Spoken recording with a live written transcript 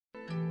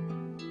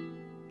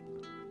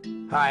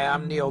Hi,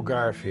 I'm Neil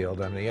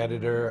Garfield. I'm the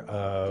editor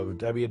of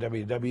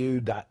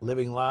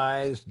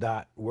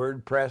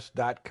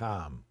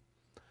www.livinglies.wordpress.com,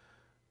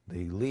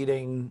 the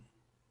leading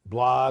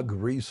blog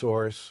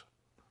resource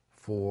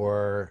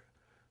for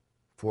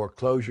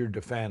foreclosure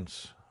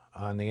defense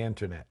on the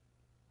internet.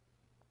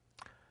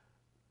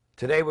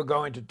 Today we're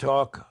going to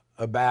talk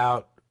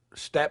about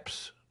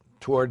steps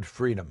toward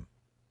freedom.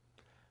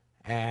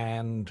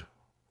 And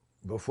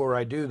before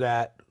I do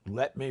that,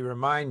 let me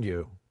remind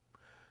you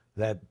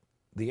that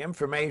the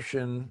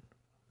information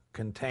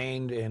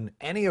contained in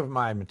any of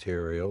my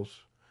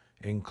materials,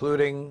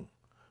 including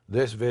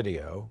this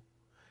video,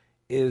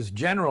 is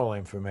general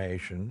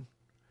information,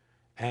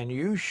 and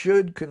you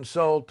should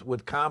consult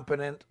with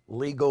competent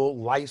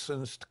legal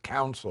licensed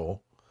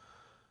counsel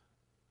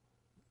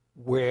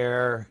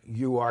where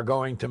you are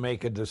going to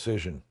make a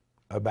decision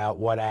about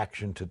what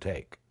action to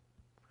take.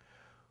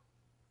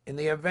 In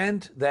the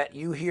event that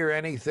you hear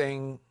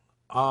anything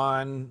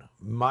on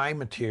my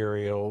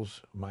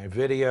materials, my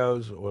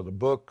videos, or the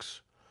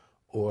books,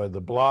 or the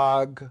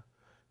blog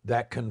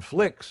that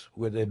conflicts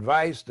with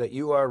advice that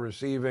you are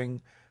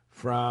receiving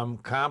from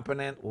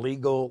competent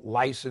legal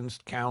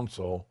licensed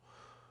counsel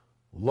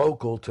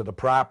local to the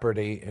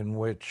property in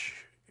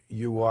which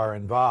you are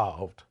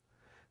involved,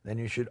 then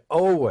you should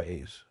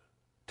always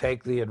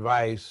take the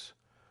advice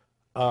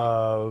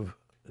of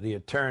the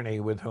attorney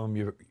with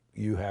whom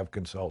you have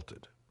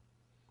consulted.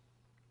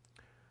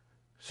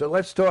 So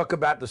let's talk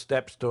about the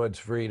steps towards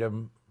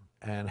freedom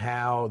and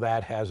how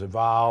that has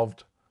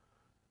evolved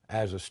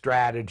as a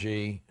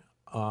strategy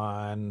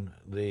on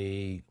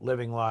the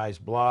Living Lies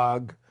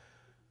blog,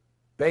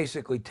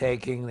 basically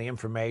taking the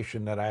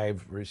information that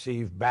I've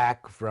received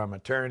back from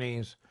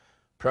attorneys,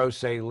 pro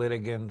se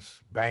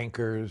litigants,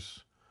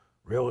 bankers,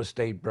 real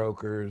estate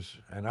brokers,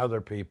 and other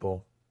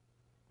people.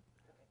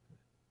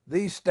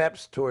 These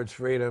steps towards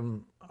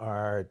freedom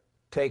are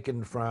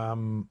taken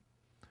from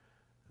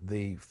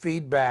the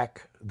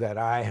feedback that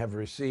I have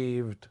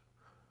received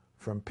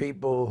from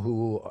people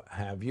who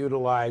have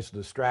utilized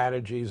the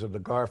strategies of the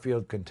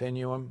Garfield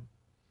continuum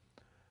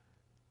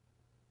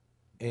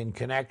in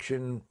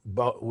connection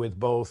with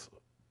both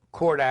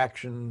court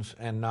actions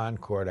and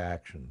non-court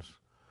actions.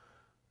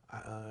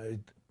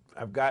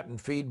 I've gotten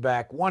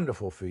feedback,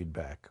 wonderful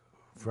feedback,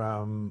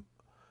 from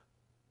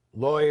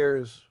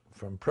lawyers,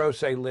 from pro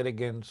se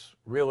litigants,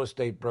 real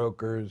estate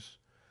brokers,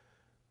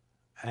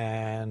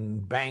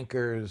 and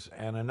bankers,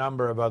 and a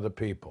number of other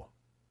people.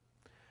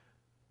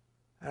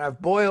 And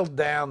I've boiled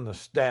down the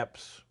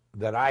steps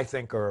that I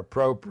think are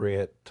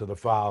appropriate to the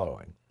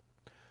following.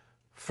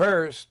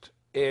 First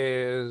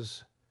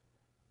is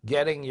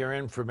getting your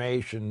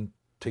information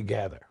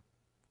together.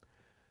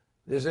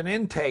 There's an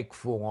intake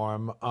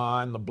form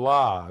on the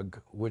blog,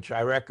 which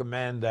I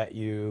recommend that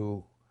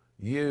you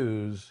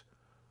use,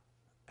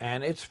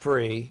 and it's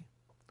free,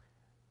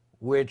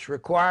 which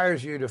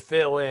requires you to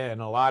fill in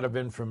a lot of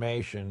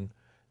information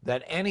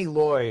that any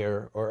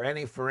lawyer or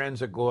any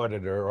forensic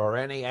auditor or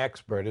any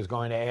expert is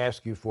going to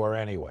ask you for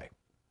anyway.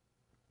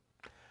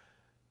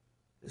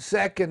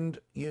 Second,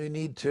 you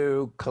need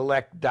to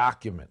collect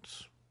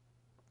documents.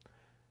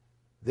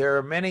 There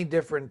are many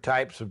different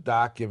types of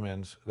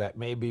documents that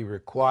may be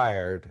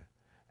required,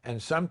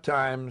 and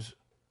sometimes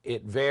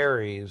it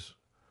varies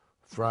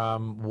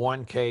from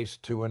one case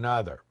to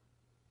another.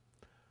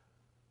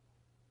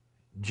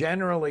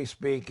 Generally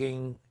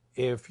speaking,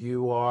 if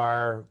you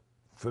are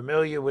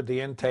familiar with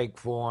the intake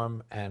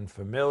form and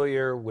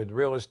familiar with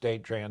real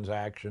estate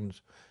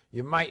transactions,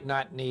 you might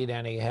not need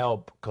any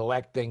help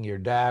collecting your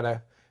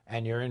data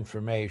and your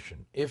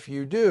information. If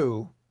you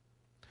do,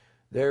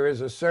 there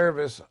is a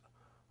service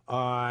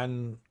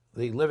on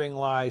the Living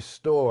Lies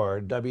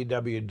store,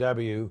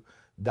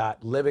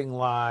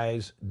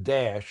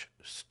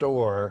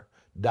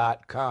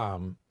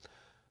 www.livinglies-store.com,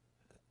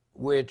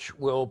 which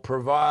will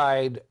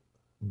provide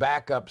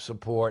backup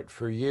support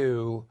for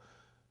you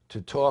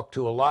to talk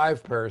to a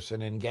live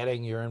person in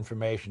getting your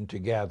information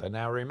together.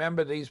 Now,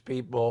 remember, these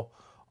people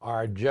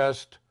are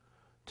just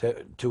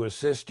to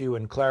assist you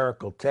in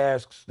clerical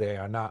tasks. They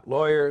are not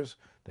lawyers.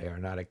 They are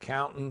not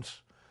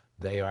accountants.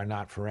 They are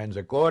not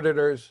forensic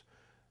auditors.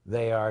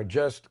 They are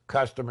just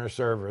customer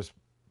service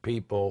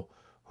people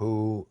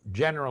who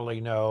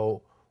generally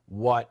know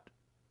what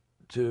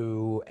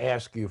to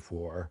ask you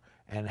for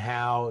and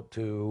how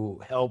to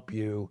help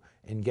you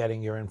in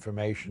getting your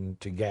information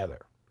together.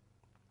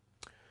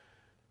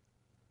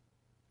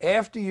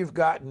 After you've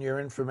gotten your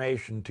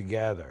information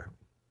together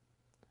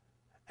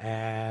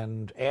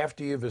and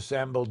after you've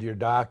assembled your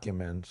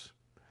documents,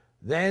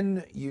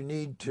 then you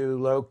need to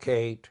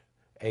locate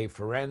a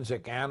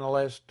forensic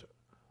analyst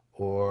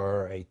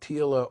or a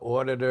TILA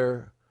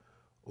auditor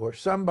or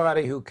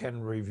somebody who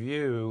can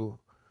review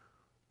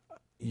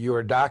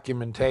your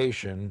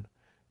documentation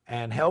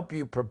and help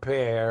you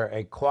prepare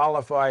a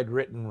qualified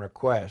written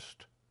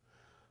request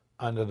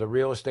under the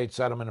Real Estate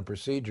Settlement and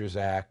Procedures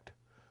Act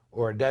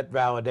or a debt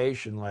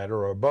validation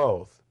letter or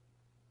both,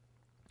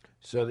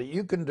 so that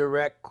you can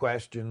direct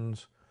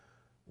questions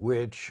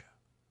which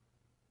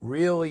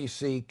really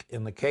seek,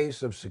 in the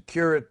case of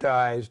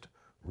securitized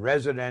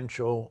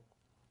residential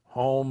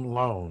home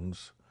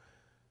loans,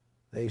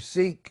 they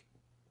seek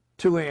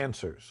two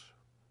answers.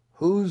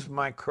 Who's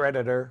my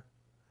creditor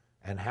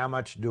and how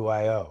much do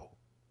I owe,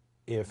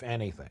 if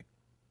anything?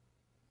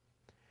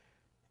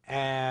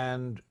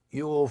 And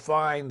you will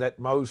find that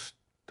most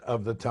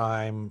of the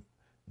time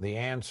the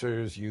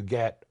answers you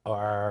get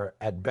are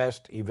at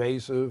best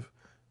evasive.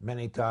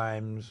 Many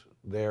times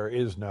there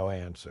is no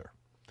answer.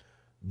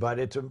 But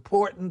it's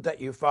important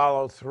that you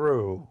follow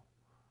through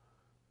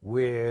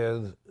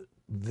with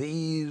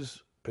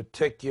these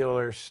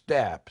particular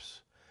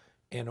steps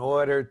in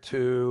order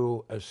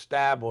to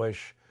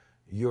establish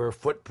your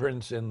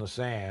footprints in the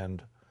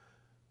sand,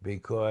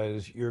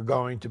 because you're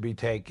going to be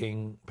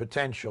taking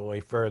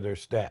potentially further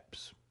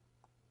steps.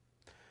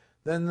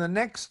 Then the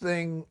next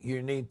thing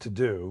you need to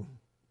do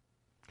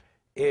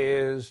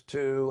is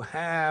to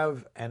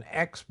have an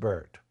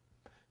expert.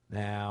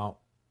 Now,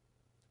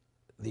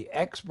 the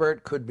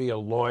expert could be a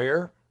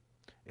lawyer,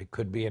 it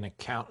could be an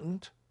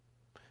accountant,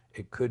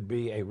 it could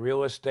be a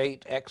real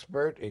estate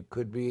expert, it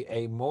could be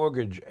a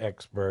mortgage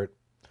expert.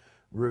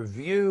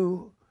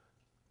 Review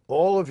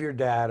all of your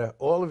data,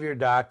 all of your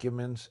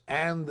documents,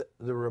 and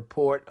the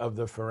report of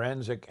the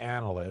forensic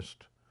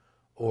analyst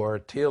or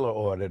TILA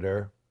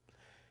auditor,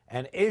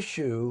 and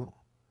issue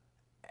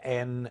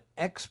an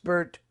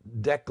expert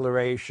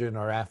declaration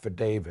or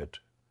affidavit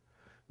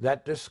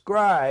that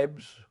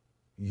describes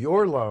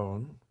your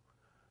loan,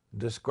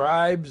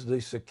 describes the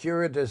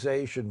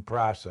securitization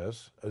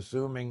process,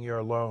 assuming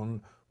your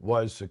loan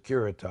was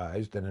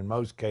securitized, and in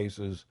most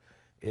cases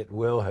it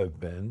will have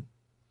been,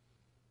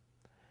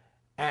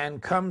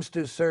 and comes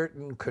to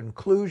certain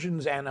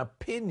conclusions and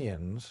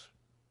opinions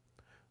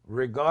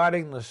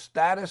regarding the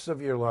status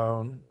of your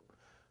loan,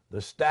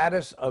 the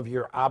status of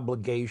your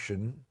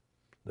obligation,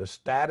 the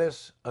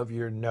status of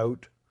your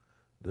note,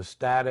 the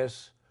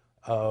status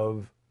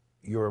of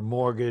your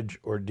mortgage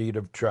or deed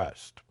of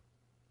trust.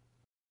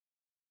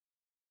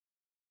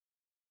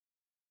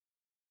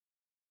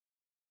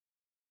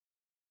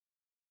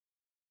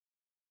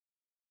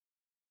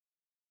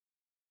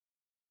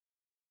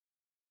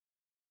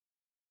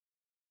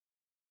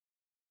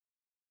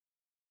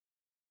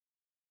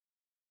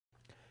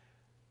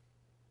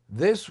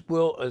 This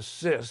will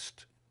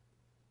assist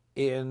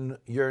in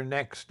your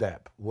next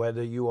step,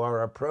 whether you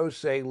are a pro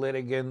se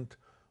litigant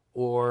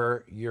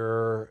or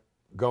you're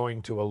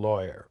going to a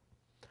lawyer.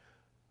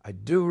 I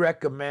do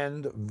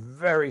recommend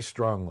very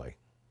strongly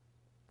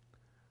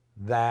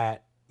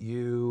that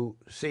you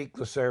seek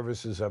the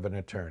services of an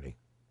attorney.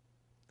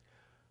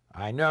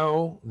 I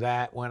know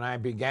that when I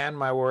began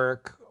my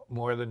work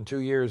more than 2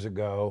 years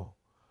ago,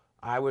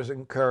 I was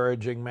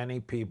encouraging many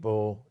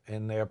people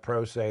in their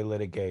pro se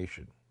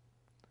litigation.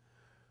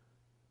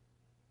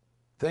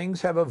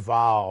 Things have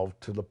evolved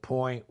to the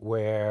point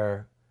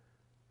where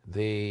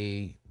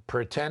the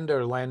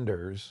pretender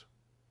lenders,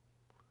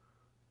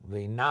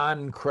 the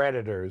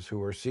non-creditors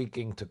who are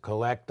seeking to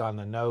collect on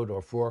the note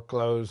or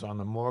foreclose on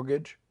the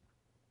mortgage,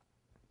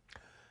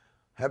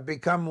 have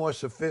become more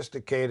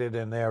sophisticated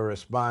in their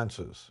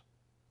responses,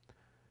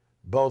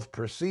 both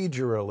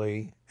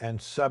procedurally and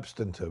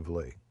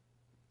substantively.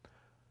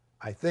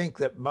 I think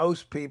that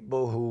most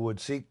people who would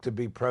seek to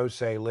be pro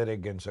se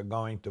litigants are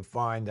going to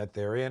find that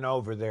they're in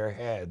over their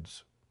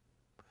heads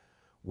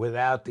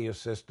without the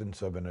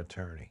assistance of an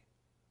attorney.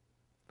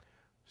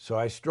 So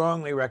I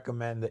strongly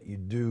recommend that you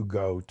do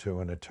go to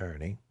an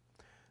attorney.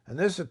 And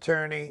this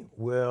attorney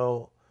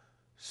will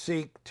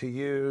seek to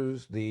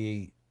use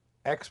the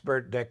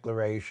expert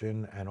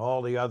declaration and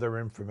all the other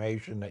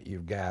information that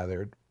you've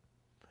gathered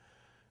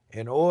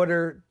in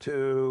order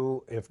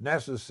to, if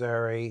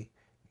necessary,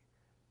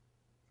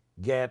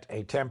 get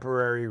a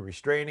temporary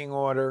restraining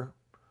order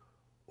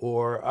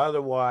or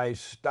otherwise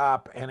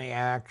stop any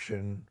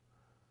action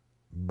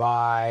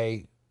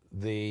by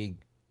the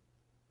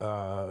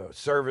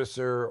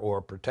servicer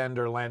or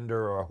pretender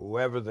lender or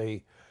whoever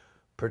the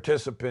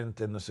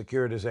participant in the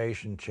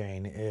securitization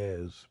chain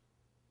is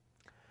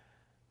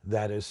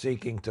that is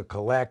seeking to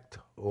collect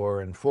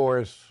or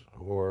enforce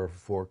or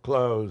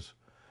foreclose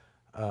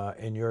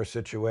in your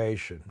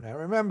situation. Now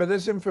remember,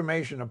 this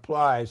information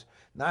applies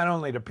not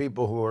only to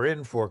people who are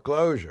in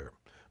foreclosure,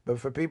 but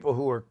for people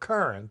who are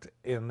current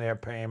in their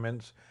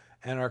payments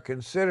and are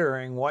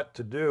considering what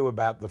to do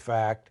about the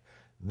fact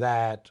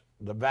that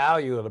the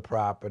value of the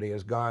property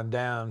has gone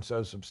down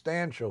so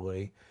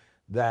substantially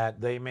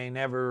that they may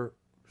never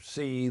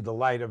see the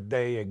light of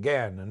day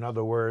again. In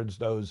other words,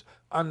 those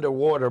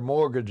underwater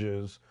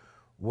mortgages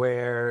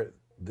where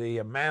the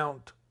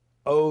amount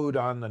owed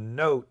on the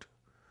note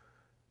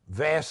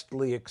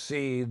vastly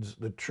exceeds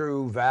the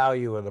true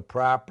value of the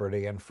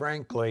property. And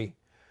frankly,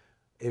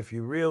 if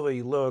you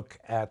really look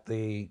at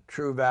the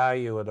true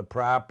value of the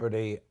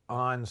property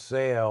on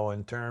sale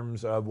in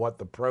terms of what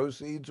the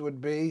proceeds would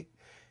be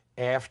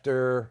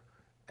after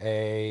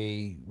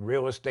a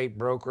real estate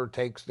broker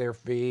takes their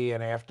fee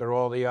and after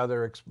all the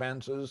other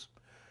expenses,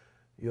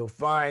 you'll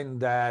find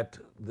that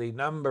the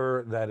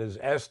number that is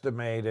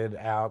estimated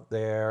out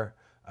there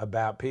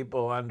about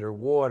people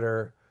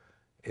underwater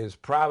is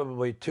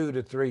probably 2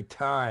 to 3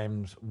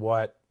 times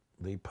what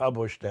the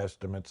published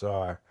estimates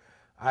are.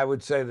 I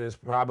would say there's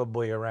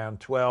probably around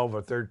 12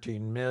 or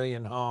 13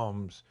 million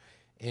homes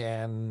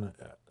in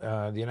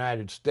the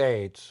United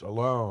States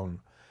alone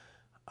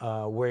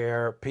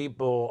where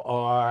people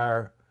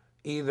are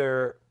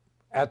either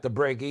at the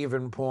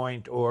break-even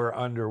point or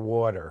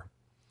underwater.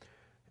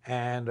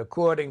 And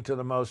according to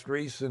the most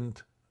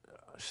recent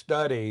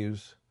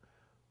studies,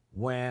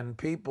 when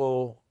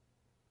people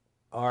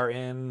are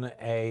in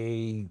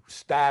a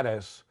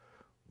status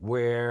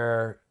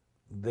where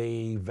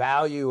the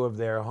value of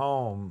their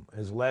home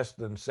is less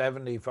than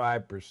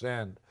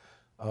 75%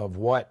 of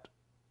what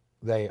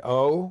they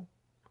owe,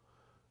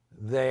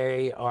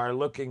 they are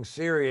looking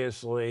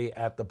seriously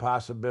at the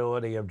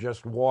possibility of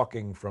just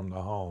walking from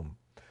the home.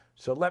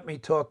 So let me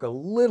talk a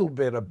little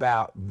bit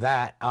about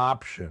that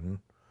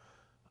option,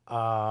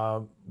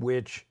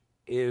 which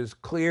is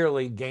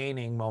clearly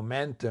gaining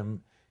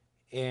momentum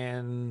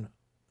in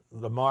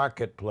the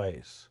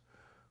marketplace.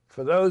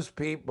 For those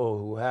people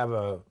who have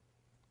a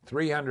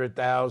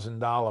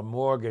 $300,000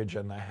 mortgage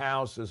and the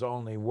house is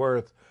only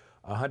worth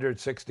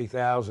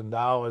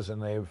 $160,000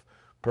 and they've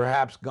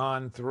perhaps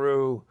gone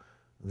through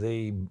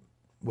the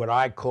what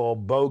I call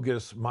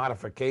bogus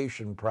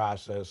modification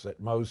process at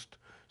most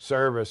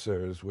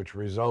servicers, which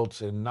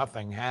results in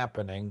nothing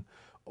happening,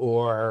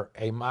 or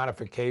a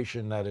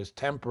modification that is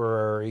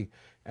temporary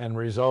and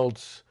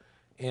results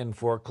in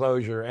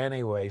foreclosure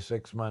anyway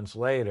 6 months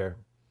later,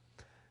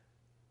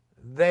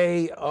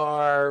 they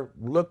are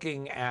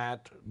looking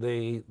at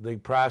the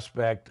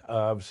prospect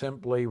of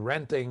simply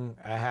renting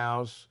a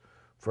house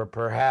for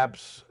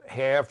perhaps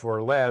half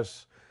or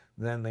less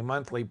than the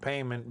monthly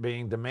payment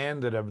being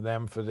demanded of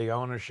them for the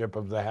ownership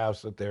of the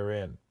house that they're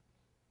in.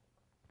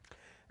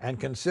 And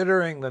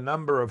considering the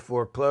number of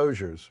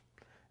foreclosures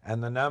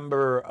and the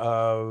number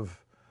of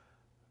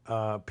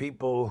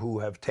people who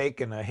have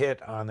taken a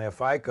hit on their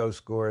FICO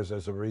scores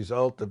as a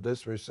result of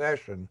this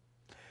recession,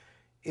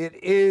 it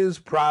is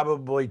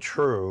probably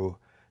true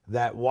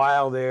that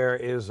while there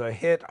is a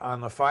hit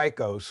on the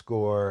FICO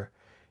score,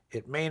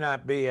 it may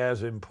not be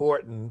as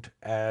important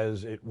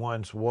as it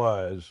once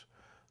was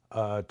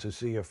to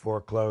see a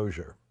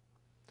foreclosure.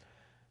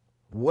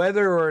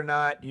 Whether or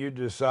not you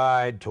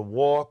decide to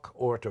walk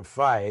or to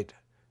fight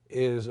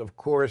is, of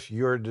course,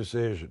 your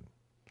decision.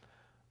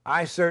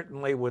 I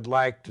certainly would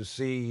like to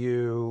see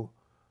you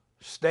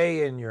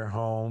stay in your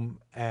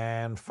home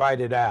and fight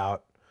it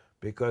out,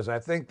 because I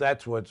think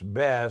that's what's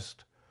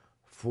best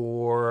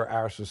for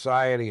our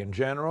society in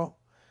general,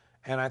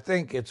 and I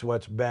think it's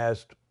what's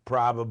best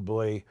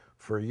probably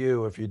for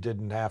you if you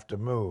didn't have to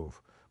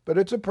move. But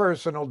it's a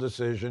personal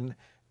decision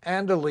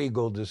and a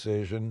legal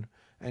decision,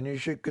 and you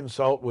should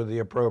consult with the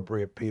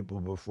appropriate people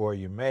before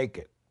you make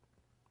it.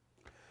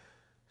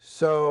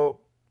 So,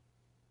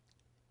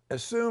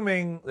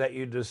 assuming that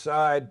you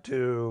decide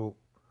to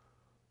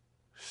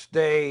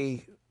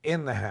stay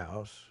in the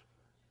house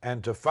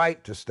and to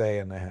fight to stay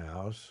in the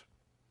house,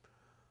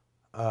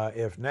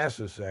 if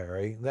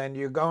necessary, then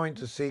you're going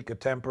to seek a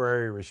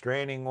temporary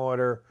restraining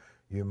order.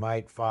 You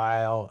might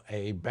file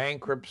a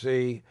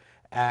bankruptcy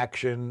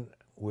action,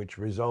 which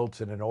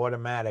results in an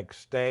automatic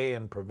stay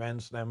and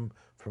prevents them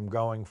from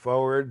going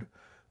forward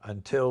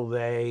until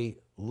they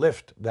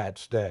lift that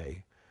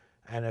stay.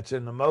 And it's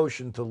in the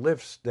motion to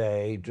lift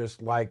stay,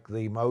 just like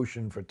the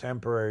motion for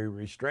temporary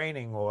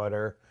restraining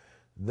order,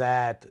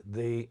 that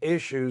the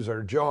issues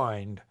are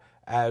joined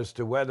as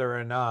to whether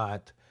or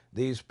not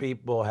these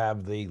people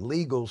have the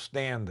legal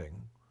standing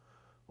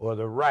or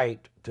the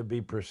right to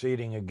be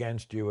proceeding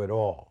against you at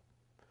all.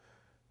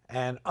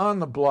 And on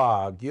the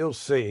blog, you'll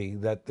see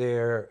that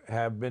there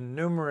have been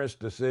numerous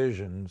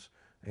decisions,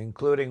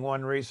 including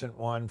one recent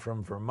one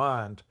from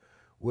Vermont,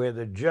 where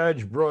the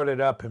judge brought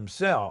it up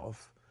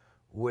himself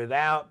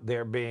without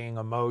there being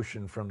a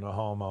motion from the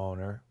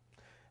homeowner,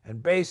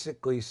 and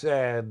basically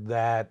said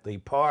that the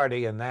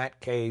party, in that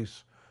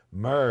case,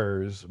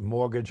 MERS,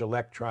 Mortgage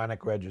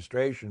Electronic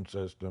Registration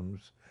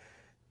Systems,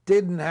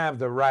 didn't have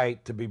the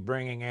right to be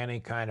bringing any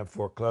kind of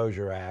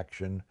foreclosure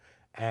action,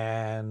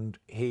 and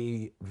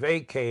he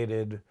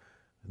vacated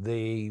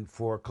the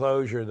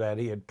foreclosure that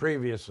he had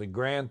previously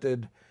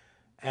granted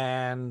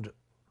and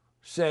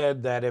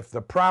said that if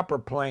the proper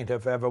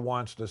plaintiff ever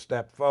wants to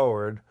step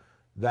forward,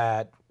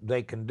 that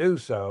they can do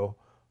so,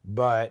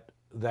 but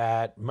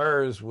that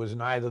MERS was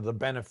neither the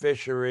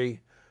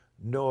beneficiary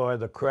nor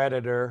the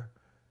creditor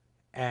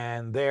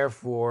and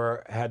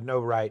therefore had no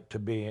right to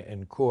be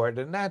in court.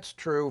 And that's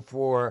true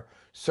for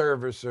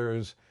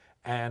servicers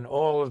and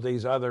all of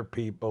these other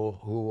people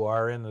who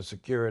are in the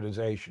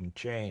securitization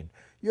chain.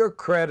 Your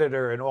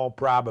creditor, in all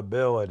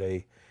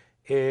probability,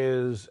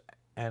 is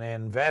an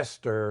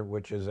investor,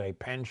 which is a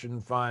pension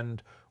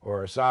fund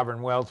or a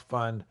sovereign wealth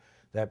fund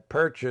that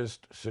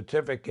purchased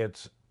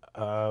certificates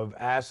of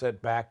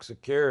asset-backed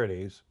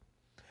securities.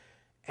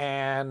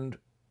 And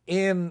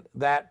in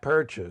that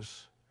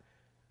purchase,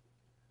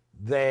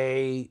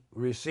 they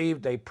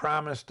received a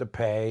promise to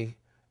pay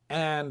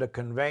and a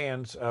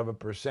conveyance of a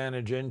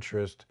percentage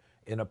interest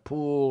in a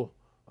pool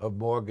of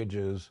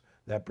mortgages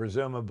that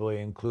presumably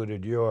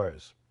included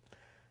yours.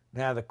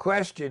 Now, the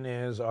question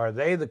is, are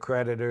they the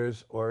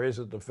creditors, or is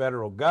it the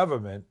federal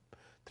government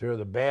through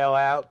the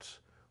bailouts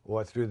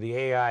or through the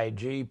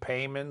AIG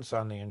payments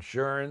on the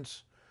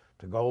insurance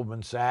to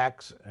Goldman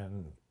Sachs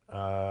and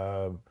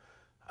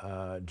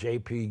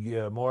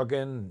JP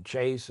Morgan,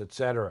 Chase,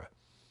 etc.?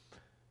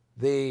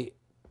 The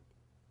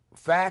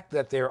fact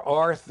that there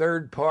are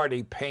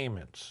third-party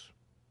payments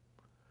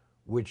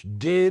which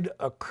did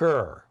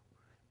occur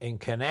in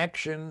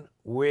connection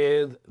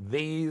with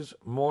these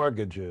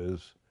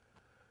mortgages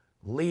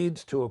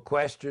leads to a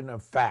question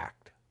of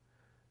fact.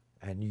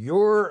 And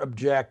your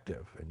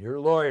objective, and your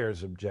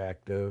lawyer's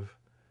objective,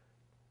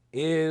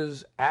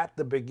 is at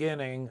the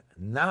beginning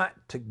not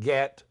to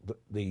get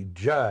the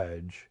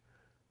judge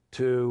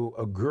to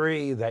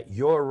agree that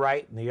you're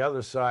right and the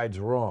other side's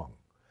wrong.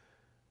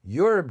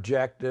 Your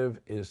objective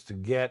is to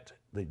get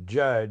the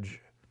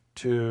judge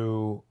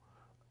to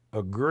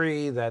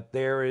agree that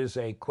there is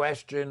a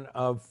question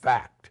of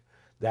fact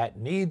that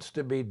needs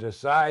to be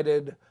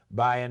decided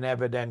by an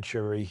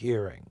evidentiary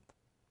hearing.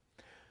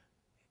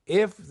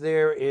 If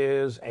there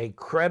is a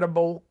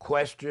credible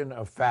question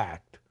of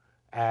fact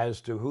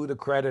as to who the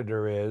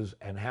creditor is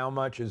and how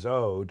much is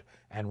owed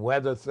and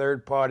whether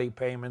third-party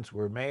payments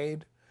were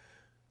made,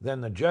 then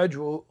the judge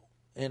will,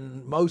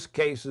 in most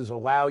cases,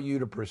 allow you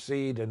to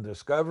proceed in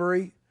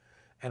discovery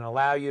and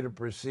allow you to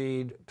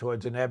proceed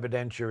towards an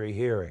evidentiary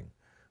hearing.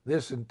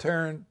 This, in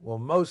turn, will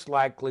most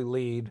likely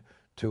lead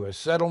to a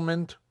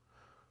settlement,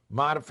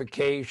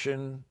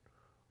 modification,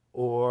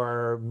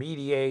 or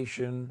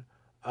mediation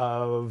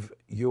of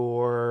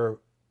your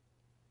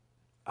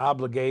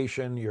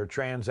obligation, your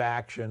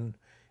transaction,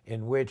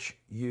 in which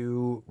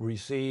you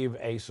receive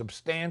a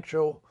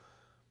substantial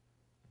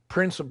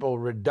principal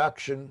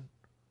reduction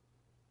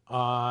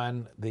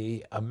on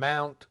the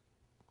amount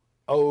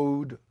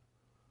owed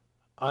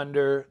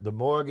under the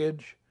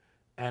mortgage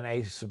and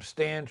a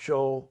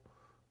substantial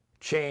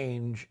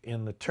change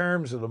in the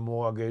terms of the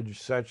mortgage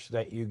such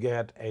that you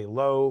get a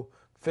low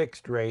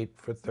fixed rate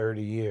for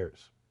 30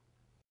 years.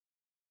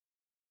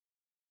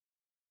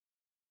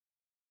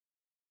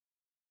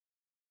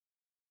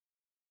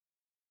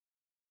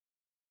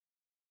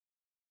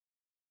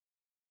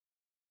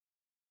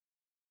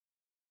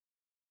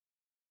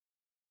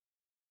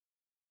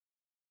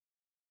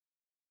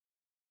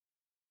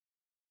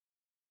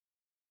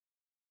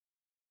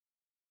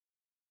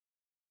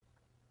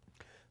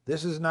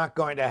 This is not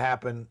going to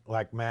happen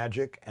like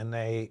magic, and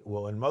they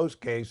will, in most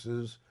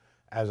cases,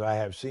 as I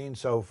have seen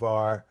so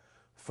far,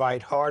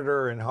 fight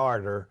harder and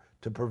harder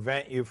to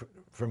prevent you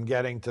from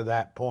getting to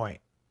that point.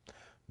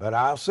 But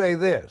I'll say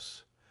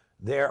this,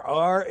 there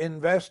are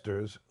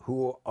investors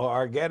who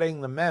are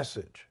getting the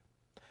message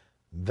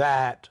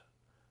that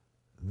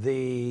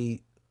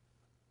the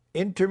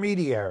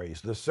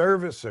intermediaries, the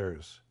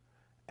servicers,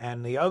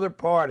 and the other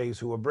parties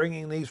who are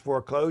bringing these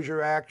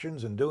foreclosure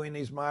actions and doing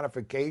these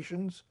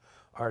modifications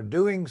are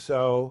doing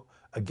so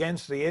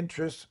against the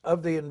interests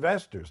of the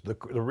investors, the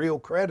real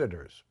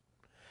creditors.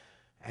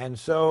 And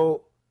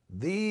so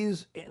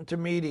these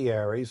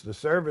intermediaries, the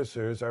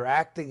servicers, are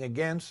acting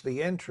against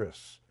the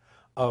interests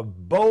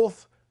of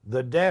both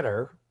the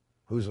debtor,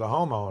 who's the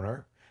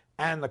homeowner,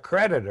 and the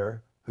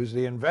creditor, who's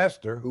the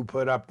investor who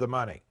put up the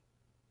money.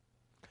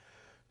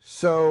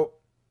 So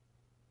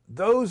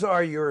those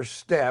are your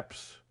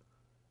steps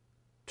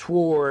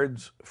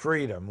towards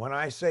freedom. When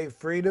I say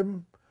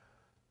freedom,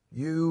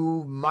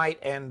 you might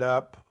end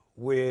up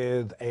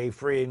with a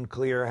free and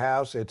clear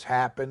house. It's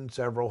happened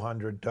several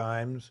hundred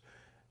times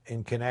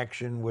in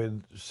connection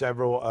with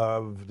several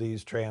of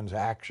these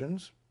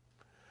transactions.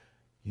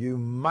 You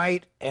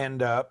might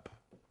end up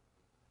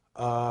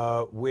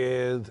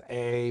with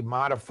a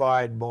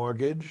modified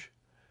mortgage,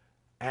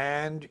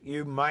 and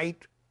you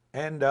might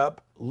end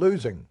up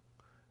losing.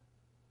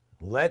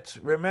 Let's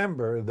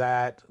remember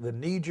that the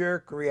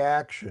knee-jerk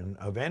reaction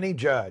of any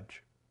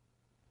judge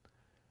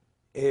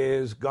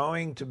is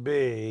going to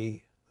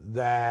be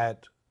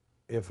that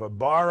if a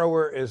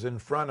borrower is in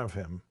front of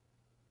him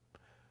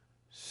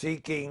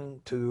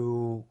seeking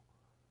to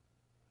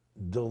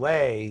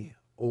delay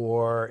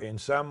or in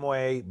some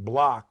way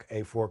block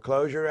a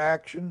foreclosure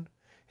action,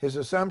 his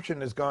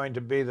assumption is going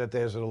to be that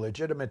there's a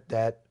legitimate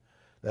debt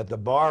that the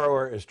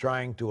borrower is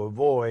trying to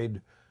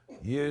avoid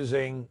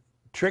using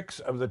tricks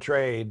of the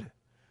trade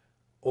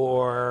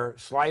or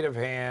sleight of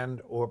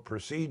hand or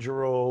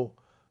procedural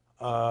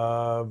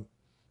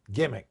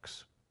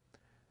gimmicks.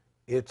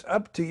 It's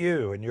up to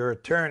you and your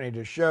attorney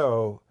to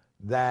show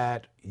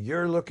that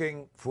you're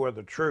looking for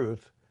the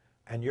truth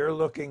and you're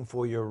looking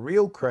for your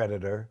real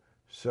creditor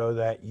so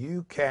that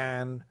you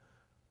can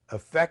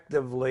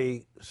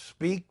effectively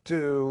speak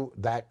to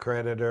that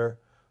creditor,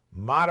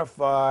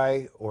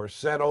 modify or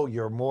settle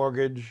your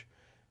mortgage,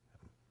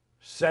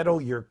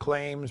 settle your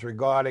claims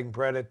regarding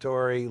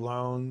predatory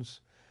loans,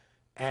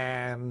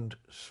 and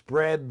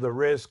spread the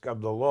risk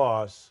of the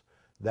loss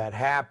that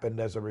happened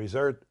as a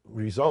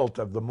result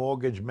of the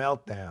mortgage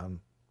meltdown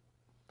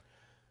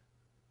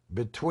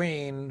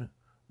between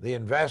the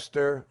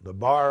investor, the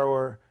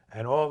borrower,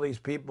 and all these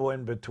people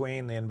in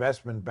between, the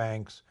investment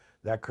banks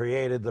that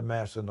created the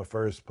mess in the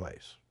first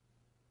place.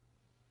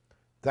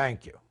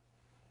 Thank you.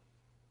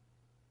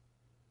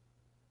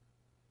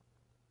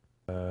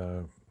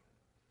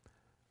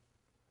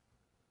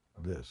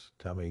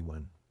 Tell me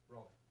when.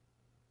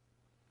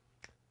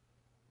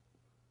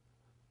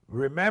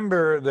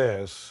 Remember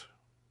this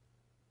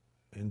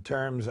in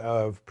terms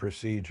of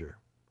procedure.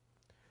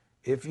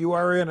 If you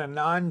are in a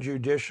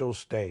non-judicial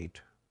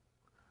state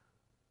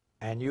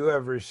and you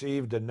have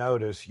received a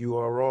notice, you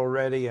are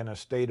already in a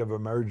state of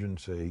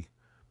emergency,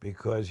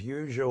 because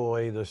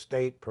usually the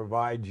state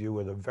provides you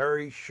with a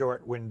very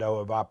short window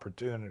of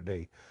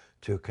opportunity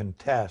to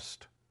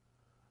contest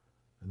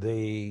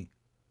the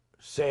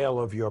sale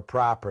of your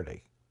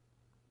property.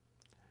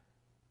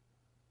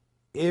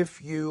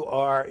 If you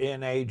are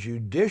in a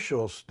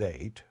judicial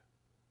state,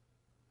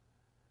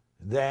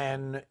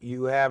 then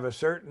you have a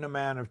certain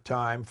amount of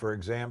time. For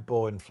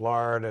example, in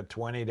Florida,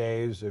 20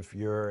 days if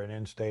you're an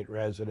in-state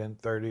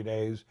resident, 30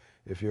 days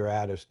if you're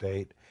out of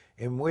state,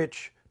 in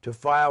which to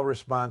file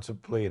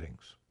responsive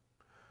pleadings.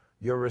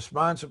 Your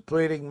responsive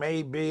pleading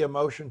may be a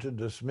motion to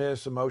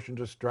dismiss, a motion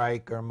to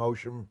strike, or a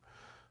motion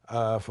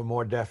for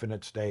more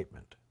definite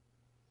statement.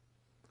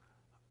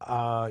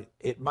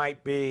 It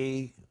might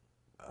be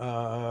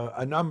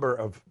a number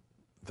of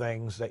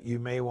things that you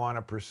may want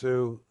to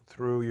pursue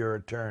through your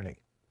attorney.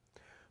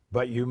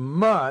 But you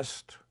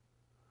must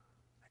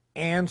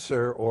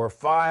answer or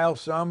file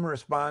some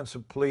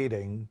responsive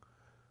pleading,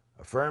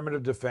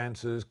 affirmative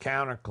defenses,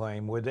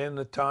 counterclaim within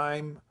the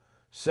time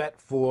set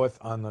forth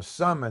on the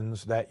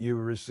summons that you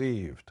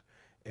received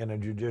in a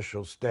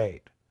judicial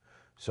state.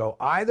 So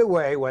either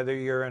way, whether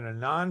you're in a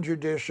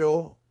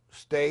non-judicial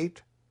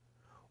state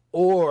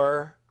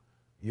or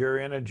you're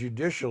in a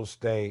judicial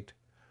state,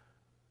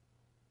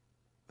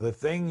 the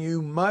thing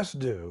you must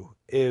do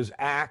is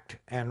act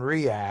and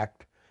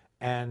react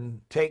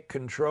and take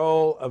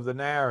control of the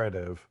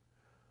narrative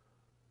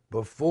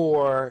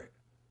before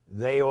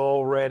they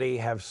already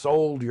have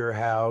sold your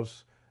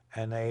house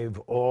and they've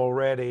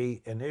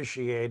already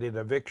initiated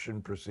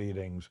eviction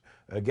proceedings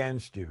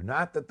against you.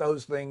 Not that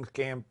those things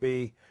can't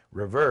be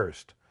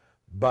reversed,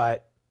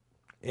 but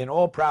in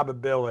all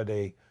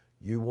probability,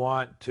 you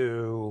want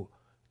to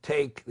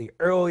take the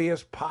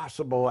earliest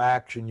possible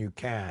action you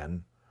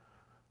can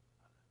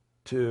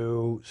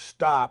to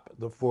stop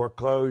the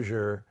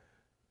foreclosure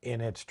in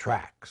its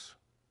tracks.